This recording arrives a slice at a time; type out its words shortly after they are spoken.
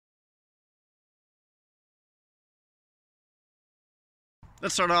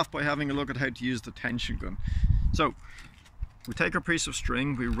Let's start off by having a look at how to use the tension gun. So we take our piece of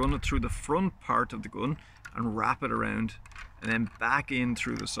string, we run it through the front part of the gun and wrap it around, and then back in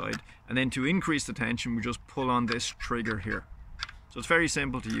through the side. And then to increase the tension, we just pull on this trigger here. So it's very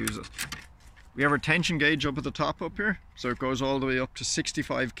simple to use it. We have our tension gauge up at the top up here, so it goes all the way up to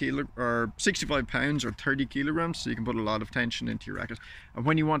 65 pounds or 30 kilograms, so you can put a lot of tension into your racket. And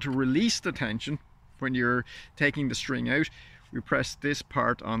when you want to release the tension, when you're taking the string out, we press this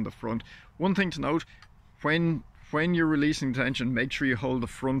part on the front. One thing to note, when you're releasing tension, make sure you hold the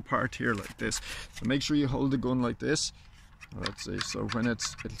front part here like this. So make sure you hold the gun like this. Let's see, so when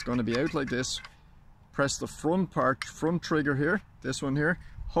it's going to be out like this, press the front part, front trigger here, this one here,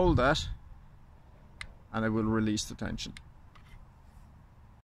 hold that, and it will release the tension.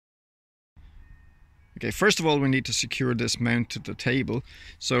 Okay, first of all we need to secure this mount to the table.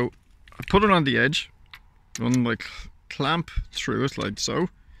 So I put it on the edge, run my clamp through it like so,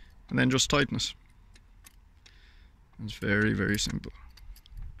 and then just tighten it. It's very, very simple.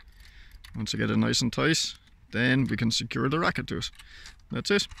 Once I get it nice and tight, then we can secure the racket to it.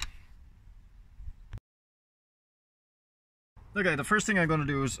 That's it. Okay, the first thing I'm going to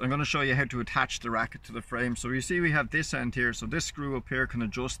do is I'm going to show you how to attach the racket to the frame. So you see we have this end here, so this screw up here can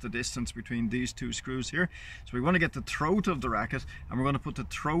adjust the distance between these two screws here. So we want to get the throat of the racket, and we're going to put the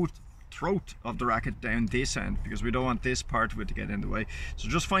throat of the racket down this end, because we don't want this part of it to get in the way. So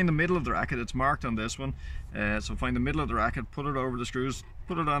just find the middle of the racket. It's marked on this one, so find the middle of the racket, put it over the screws,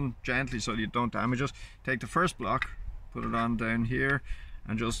 put it on gently so you don't damage it. Take the first block, put it on down here,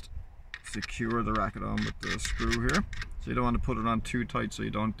 and just secure the racket on with the screw here. So you don't want to put it on too tight so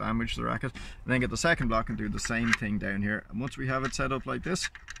you don't damage the racket. And then get the second block and do the same thing down here. And once we have it set up like this,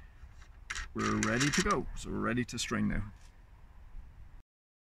 we're ready to go. So we're ready to string now.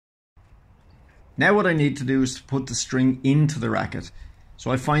 Now what I need to do is to put the string into the racket. So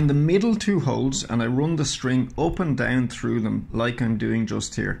I find the middle two holes and I run the string up and down through them like I'm doing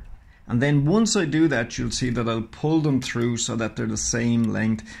just here. And then once I do that, you'll see that I'll pull them through so that they're the same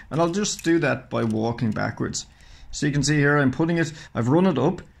length. And I'll just do that by walking backwards. So you can see here I'm putting it, I've run it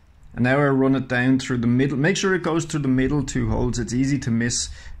up, and now I run it down through the middle. Make sure it goes through the middle two holes. It's easy to miss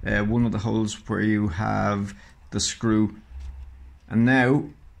one of the holes where you have the screw. And now,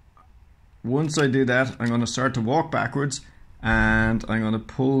 once I do that, I'm going to start to walk backwards, and I'm going to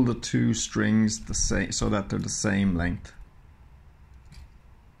pull the two strings the same so that they're the same length.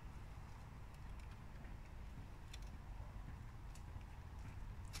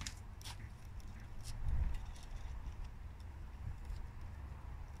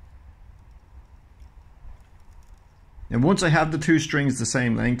 And once I have the two strings the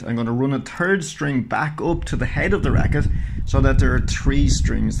same length, I'm going to run a third string back up to the head of the racket so that there are three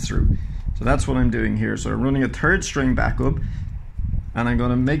strings through. So that's what I'm doing here. So I'm running a third string back up, and I'm going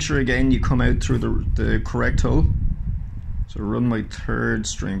to make sure again you come out through the correct hole. So run my third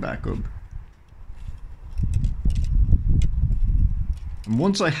string back up. And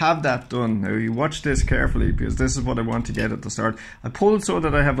once I have that done, now you watch this carefully because this is what I want to get at the start. I pull it so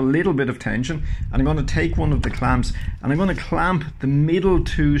that I have a little bit of tension, and I'm going to take one of the clamps and I'm going to clamp the middle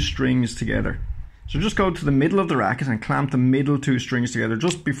two strings together. So just go to the middle of the racket and clamp the middle two strings together.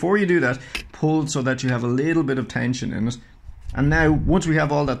 Just before you do that, pull so that you have a little bit of tension in it. And now once we have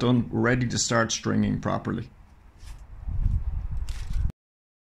all that done, we're ready to start stringing properly.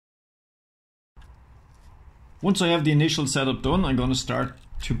 Once I have the initial setup done, I'm going to start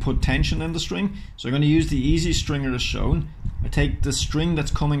to put tension in the string. So I'm going to use the EasyStringer as shown. I take the string that's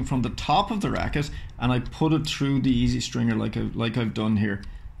coming from the top of the racket and I put it through the EasyStringer like I've done here.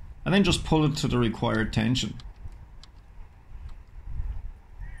 And then just pull it to the required tension.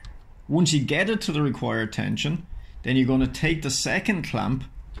 Once you get it to the required tension, then you're going to take the second clamp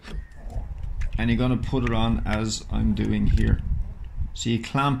and you're going to put it on as I'm doing here. So you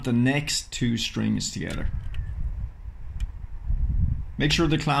clamp the next two strings together. Make sure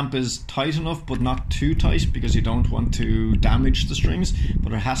the clamp is tight enough but not too tight, because you don't want to damage the strings,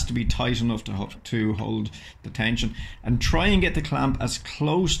 but it has to be tight enough to hold the tension. And try and get the clamp as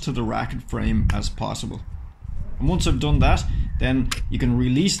close to the racket frame as possible. And once I've done that, then you can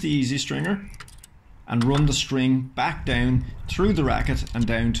release the EasyStringer and run the string back down through the racket and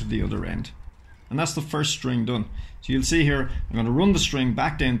down to the other end. And that's the first string done. So you'll see here, I'm going to run the string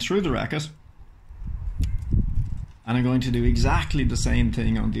back down through the racket, and I'm going to do exactly the same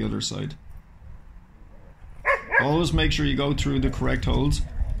thing on the other side. Always make sure you go through the correct holes.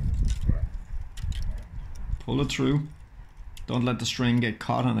 Pull it through. Don't let the string get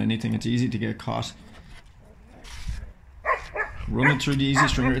caught on anything. It's easy to get caught. Run it through the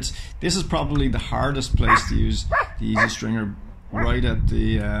EasyStringer. This is probably the hardest place to use the EasyStringer right at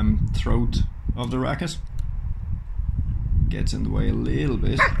the throat of the racket. Gets in the way a little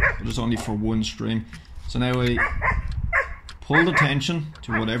bit, but it's only for one string. So now I pull the tension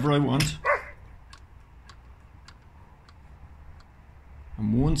to whatever I want,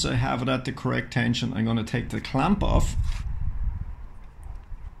 and once I have it at the correct tension, I'm going to take the clamp off,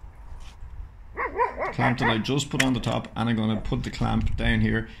 clamp that I just put on the top, and I'm going to put the clamp down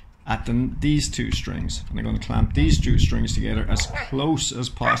here at these two strings, and I'm going to clamp these two strings together as close as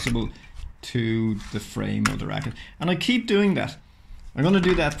possible to the frame of the racket. And I keep doing that. I'm going to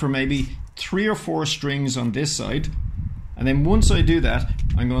do that for maybe 3 or 4 strings on this side, and then once I do that,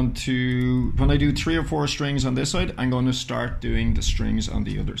 I'm going to, when I do 3 or 4 strings on this side, I'm going to start doing the strings on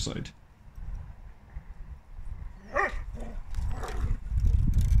the other side.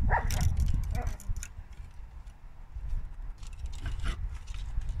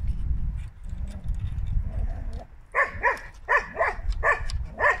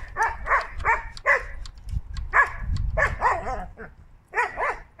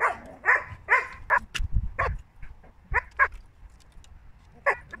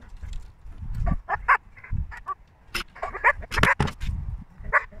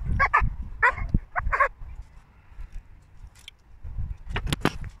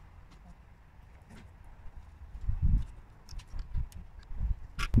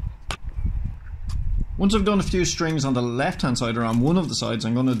 Once I've done a few strings on the left hand side or on one of the sides,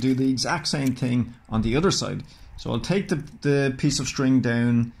 I'm going to do the exact same thing on the other side. So I'll take the piece of string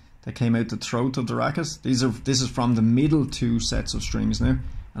down that came out the throat of the racket. This is from the middle 2 sets of strings now,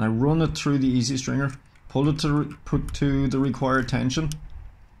 and I run it through the EasyStringer, pull it to the required tension,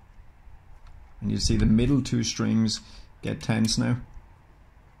 and you see the middle 2 strings get tense now.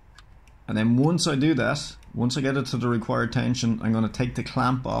 And then once I do that, once I get it to the required tension, I'm going to take the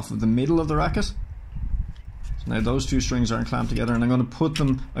clamp off of the middle of the racket. So now those 2 strings aren't clamped together, and I'm going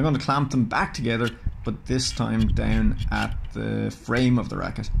to clamp them back together, but this time down at the frame of the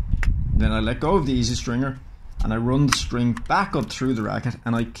racket. Then I let go of the EasyStringer and I run the string back up through the racket,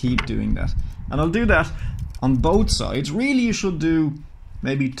 and I keep doing that. And I'll do that on both sides. Really, you should do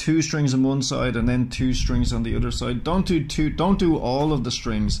maybe 2 strings on one side and then 2 strings on the other side. Don't do all of the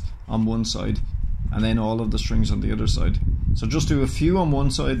strings on one side and then all of the strings on the other side. So just do a few on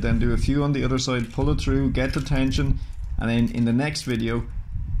one side, then do a few on the other side, pull it through, get the tension, and then in the next video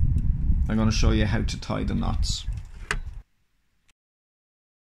I'm going to show you how to tie the knots.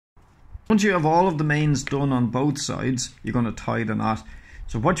 Once you have all of the mains done on both sides, you're going to tie the knot.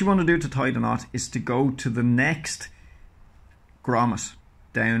 So what you want to do to tie the knot is to go to the next grommet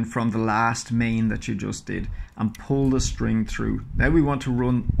down from the last main that you just did and pull the string through. Now we want to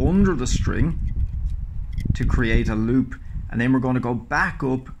run under the string to create a loop, and then we're going to go back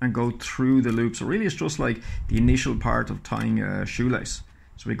up and go through the loop. So really it's just like the initial part of tying a shoelace.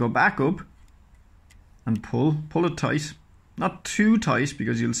 So we go back up and pull it tight, not too tight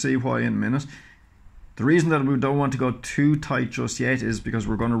because you'll see why in a minute. The reason that we don't want to go too tight just yet is because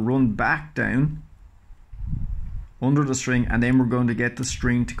we're going to run back down under the string, and then we're going to get the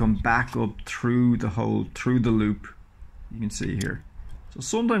string to come back up through the hole, through the loop. You can see here. So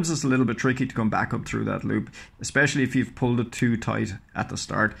sometimes it's a little bit tricky to come back up through that loop, especially if you've pulled it too tight at the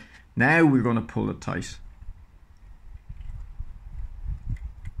start. Now we're going to pull it tight.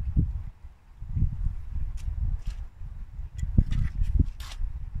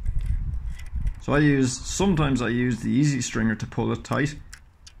 So sometimes I use the EasyStringer to pull it tight.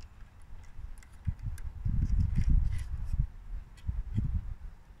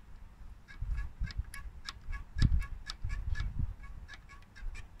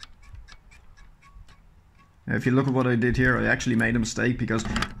 Now if you look at what I did here, I actually made a mistake because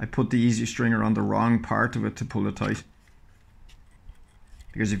I put the EasyStringer on the wrong part of it to pull it tight.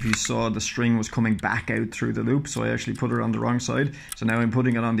 Because if you saw, the string was coming back out through the loop, so I actually put it on the wrong side. So now I'm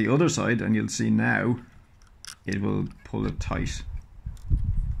putting it on the other side, and you'll see now it will pull it tight.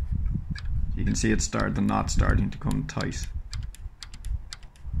 You can see the knot starting to come tight.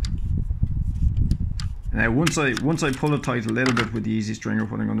 Now once I pull it tight a little bit with the EasyStringer,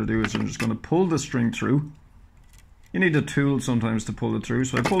 what I'm going to do is I'm just going to pull the string through. You need a tool sometimes to pull it through,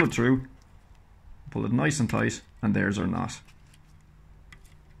 so I pull it through, pull it nice and tight, and there's our knot.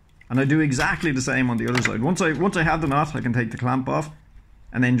 And I do exactly the same on the other side. Once I have the knot, I can take the clamp off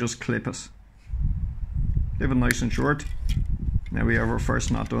and then just clip it. Clip it nice and short. Now we have our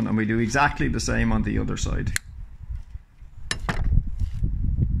first knot done, and we do exactly the same on the other side.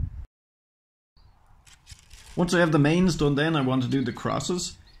 Once I have the mains done, then I want to do the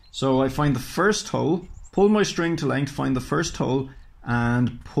crosses. So I find the first hole, pull my string to length, find the first hole,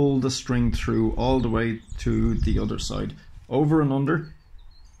 and pull the string through all the way to the other side. over and under.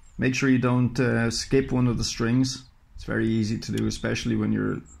 Make sure you don't skip one of the strings. It's very easy to do, especially when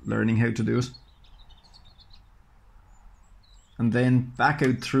you're learning how to do it. And then back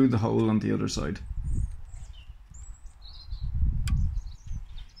out through the hole on the other side.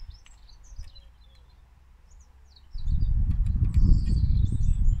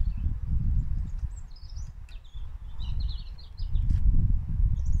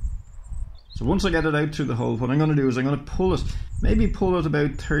 So once I get it out through the hole, what I'm going to do is I'm going to pull it, maybe pull it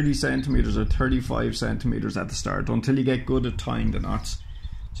about 30 centimeters or 35 centimeters at the start until you get good at tying the knots.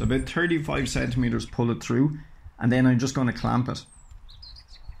 So about 35 centimeters, pull it through, and then I'm just going to clamp it.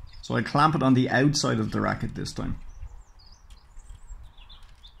 So I clamp it on the outside of the racket this time.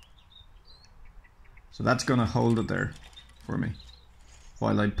 So that's going to hold it there for me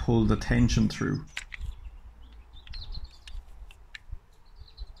while I pull the tension through.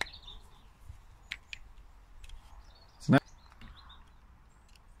 So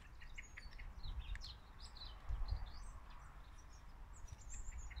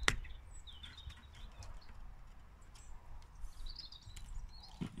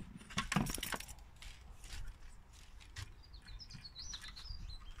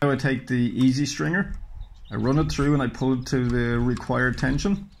now I take the EasyStringer, I run it through and I pull it to the required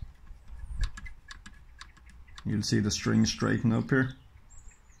tension. You'll see the string straighten up here.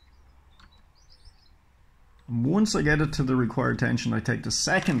 And once I get it to the required tension, I take the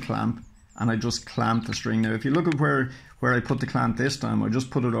second clamp and I just clamp the string. Now if you look at where I put the clamp this time, I just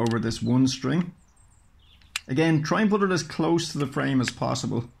put it over this one string. Again, try and put it as close to the frame as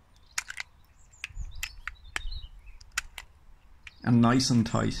possible. And nice and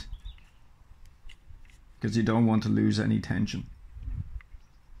tight, because you don't want to lose any tension.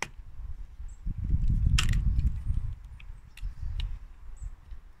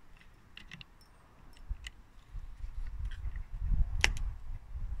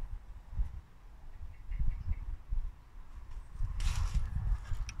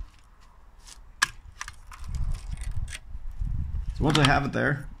 So once I have it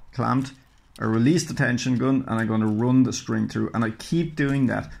there, clamped, I release the tension gun and I'm going to run the string through, and I keep doing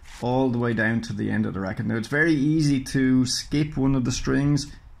that all the way down to the end of the racket. Now it's very easy to skip one of the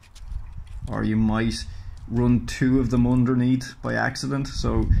strings, or you might run two of them underneath by accident,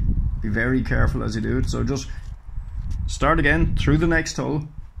 so be very careful as you do it. So just start again through the next hole,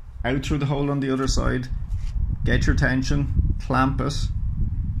 out through the hole on the other side, get your tension, clamp it,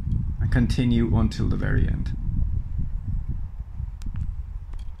 and continue until the very end.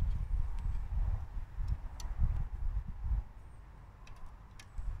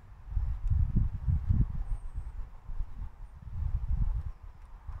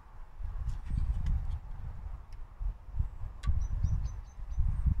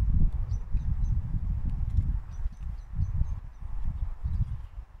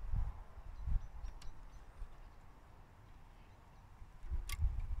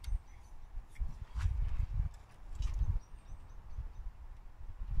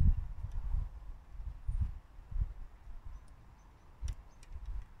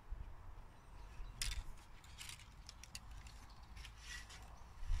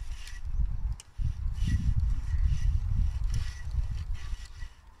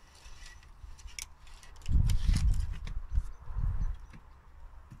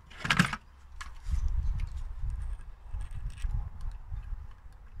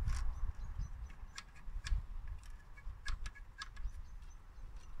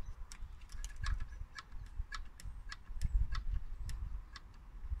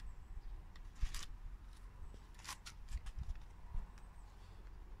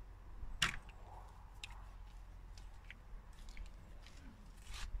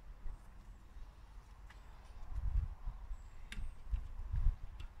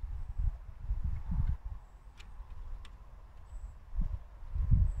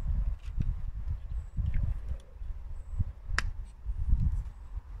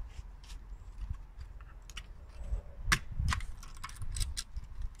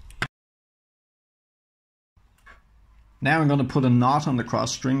 Now I'm going to put a knot on the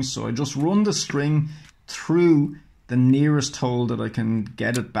cross string, so I just run the string through the nearest hole that I can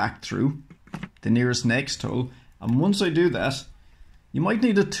get it back through, the nearest next hole. And once I do that, you might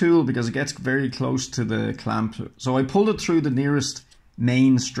need a tool because it gets very close to the clamp. So I pulled it through the nearest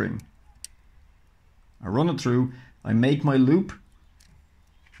main string. I run it through, I make my loop,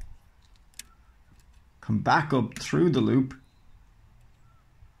 come back up through the loop.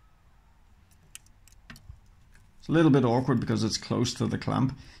 It's a little bit awkward because it's close to the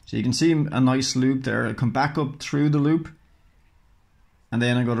clamp. So you can see a nice loop there. I come back up through the loop, and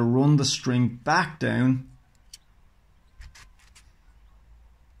then I'm going to run the string back down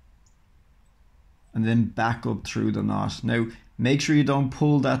and then back up through the knot. Now make sure you don't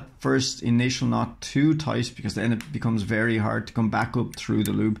pull that first initial knot too tight, because then it becomes very hard to come back up through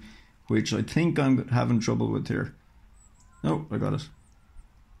the loop, which I think I'm having trouble with here. No, I got it.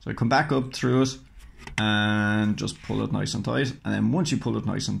 So I come back up through it and just pull it nice and tight, and then once you pull it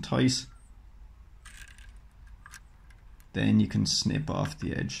nice and tight, then you can snip off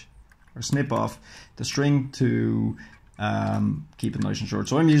the edge, or snip off the string to keep it nice and short.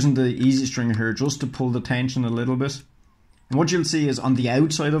 So I'm using the EasyStringer here just to pull the tension a little bit. And what you'll see is on the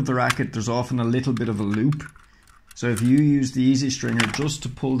outside of the racket there's often a little bit of a loop. So if you use the EasyStringer just to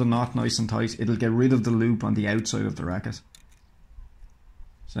pull the knot nice and tight, it'll get rid of the loop on the outside of the racket.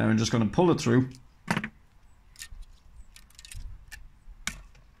 So now I'm just going to pull it through.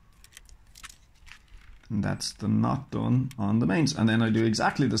 And that's the knot done on the mains. And then I do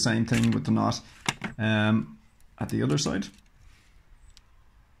exactly the same thing with the knot at the other side.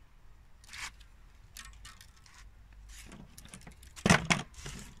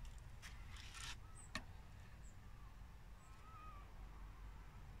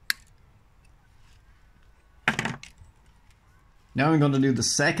 Now I'm going to do the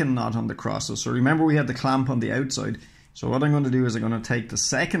second knot on the crosses. So remember we had the clamp on the outside. So what I'm going to do is I'm going to take the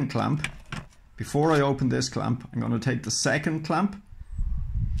second clamp. Before I open this clamp, I'm going to take the second clamp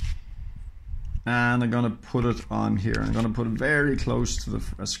and I'm going to put it on here. I'm going to put it very close to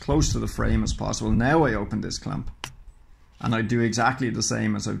as close to the frame as possible. Now I open this clamp and I do exactly the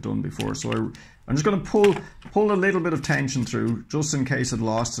same as I've done before. So I'm just going to pull a little bit of tension through, just in case it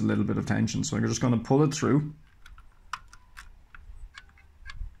lost a little bit of tension. So I'm just going to pull it through.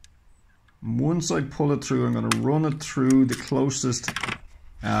 Once I pull it through, I'm going to run it through the closest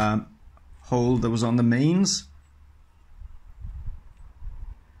hole that was on the mains.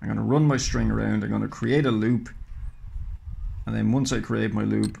 I'm going to run my string around, I'm going to create a loop, and then once I create my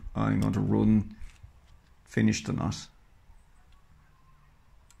loop, I'm going to finish the knot.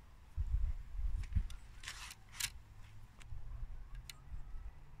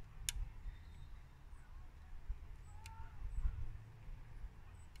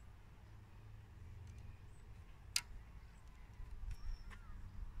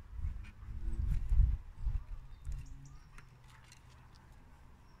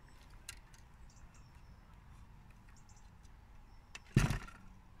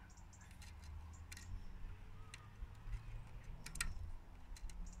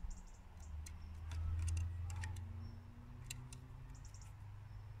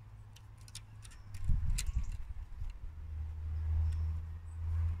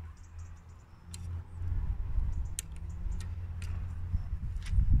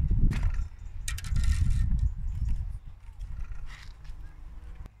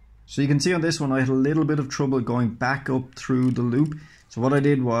 So you can see on this one I had a little bit of trouble going back up through the loop. So what I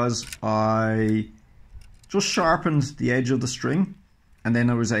did was I just sharpened the edge of the string and then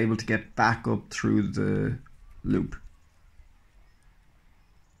I was able to get back up through the loop.